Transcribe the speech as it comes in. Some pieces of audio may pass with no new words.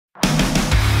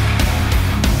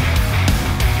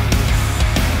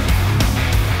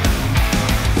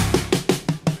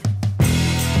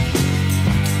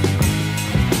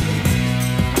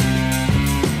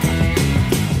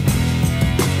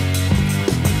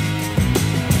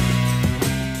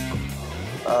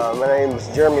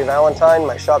name's Jeremy Valentine.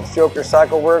 My shop's Joker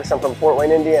Cycle Works. I'm from Fort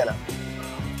Wayne, Indiana.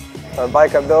 The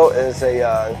bike I built is a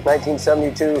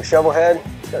 1972 shovel head.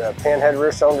 Got a pan head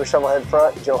rear cylinder, shovel head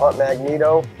front, Joe Hunt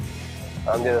magneto.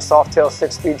 Did a soft tail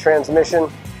 6-speed transmission.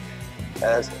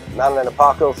 It's mounted in a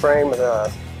Paco frame with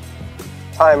a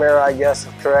time era, I guess,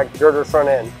 correct, girder front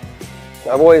end.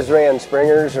 I've always ran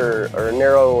springers or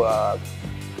narrow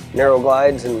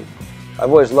glides, and I've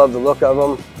always loved the look of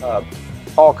them.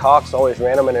 Paul Cox always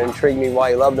ran them, and it intrigued me why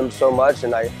he loved them so much.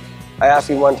 And I asked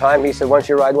him one time, he said, once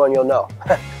you ride one, you'll know.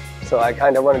 So I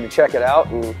kind of wanted to check it out,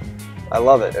 and I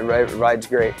love it. It rides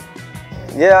great.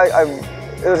 Yeah,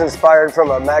 it was inspired from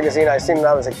a magazine I seen when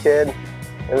I was a kid.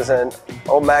 It was an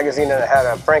old magazine, and it had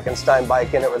a Frankenstein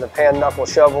bike in it with a pan knuckle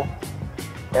shovel.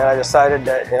 And I decided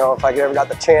that, you know, if I ever got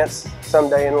the chance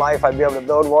someday in life I'd be able to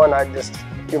build one, I'd just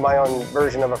do my own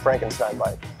version of a Frankenstein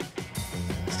bike.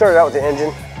 Started out with the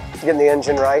engine, getting the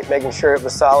engine right, making sure it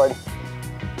was solid.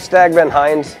 Stag Van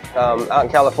Hines out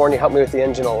in California helped me with the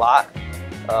engine a lot.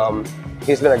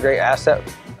 He's been a great asset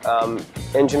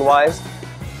engine-wise,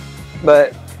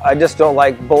 but I just don't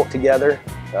like bolt together.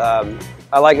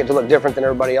 I like it to look different than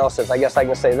everybody else's. I guess I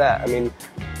can say that. I mean,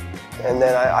 and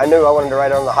then I knew I wanted to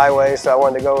ride on the highway, so I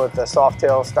wanted to go with the soft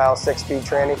tail style 6-speed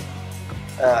tranny.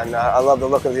 And I love the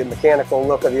look of the mechanical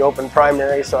look of the open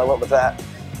primary, so I went with that.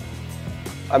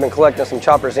 I've been collecting some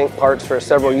Choppers Inc. parts for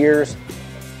several years.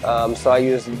 So I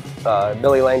used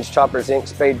Billy Lane's Choppers Inc.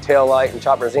 spade tail light and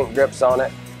Choppers Inc. grips on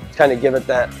it to kind of give it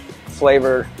that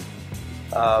flavor,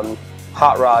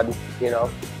 hot rod, you know.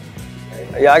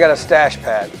 Yeah, I got a stash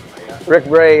pad. Rick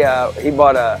Bray, he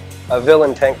bought a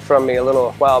Villain tank from me a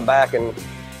little while back, and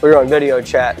we were on video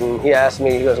chat, and he asked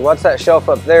me, he goes, what's that shelf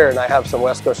up there? And I have some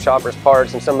West Coast Choppers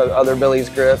parts and some of the other Billy's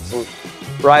grips and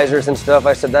risers and stuff.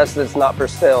 I said, that's not for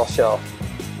sale shelf.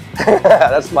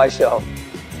 That's my shelf.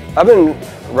 I've been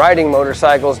riding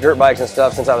motorcycles, dirt bikes and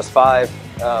stuff since I was 5.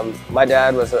 My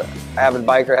dad was an avid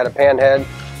biker, had a pan head,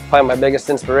 probably my biggest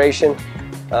inspiration.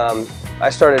 I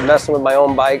started messing with my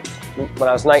own bike when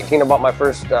I was 19. I bought my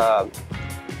first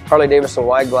Harley Davidson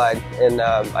wide glide, and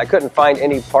I couldn't find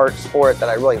any parts for it that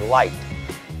I really liked.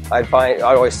 I'd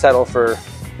always settle for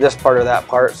this part or that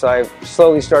part, so I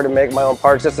slowly started making my own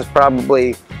parts. This is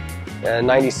probably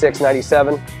 96,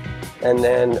 97, and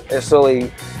then it slowly,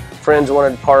 friends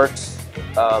wanted parts,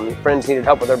 friends needed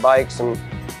help with their bikes, and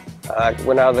I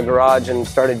went out of the garage and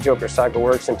started Joker Cycle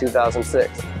Works in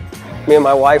 2006. Me and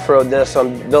my wife rode this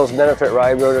on Bill's benefit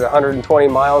ride, rode it 120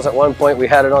 miles. At one point we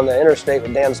had it on the interstate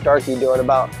with Dan Starkey doing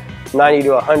about 90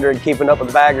 to 100, keeping up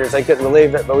with baggers. They couldn't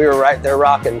believe it, but we were right there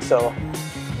rocking. So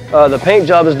the paint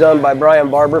job is done by Brian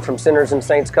Barber from Sinners and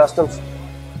Saints Customs.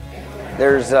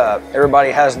 There's everybody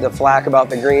has the flack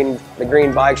about the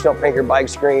green bikes. You don't paint your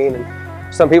bikes green.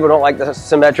 And some people don't like the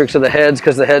symmetrics of the heads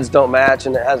because the heads don't match,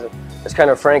 and it's kind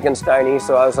of Frankenstein-y.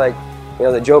 So I was like, you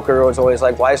know, the Joker was always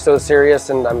like, why so serious?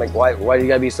 And I'm like, why do you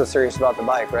gotta be so serious about the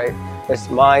bike, right? It's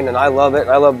mine and I love it, and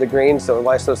I love the green, so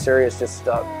why so serious? Just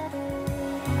stuck.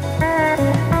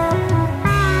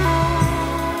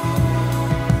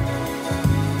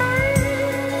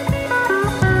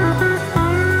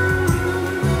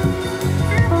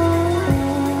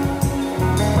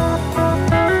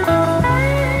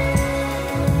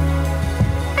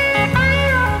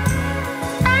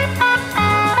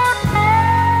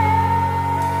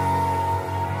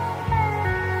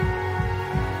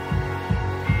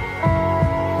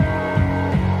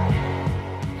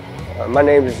 My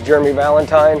name is Jeremy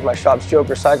Valentine. My shop's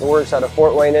Joker Cycle Works out of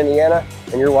Fort Wayne, Indiana,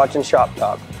 and you're watching Shop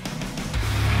Talk.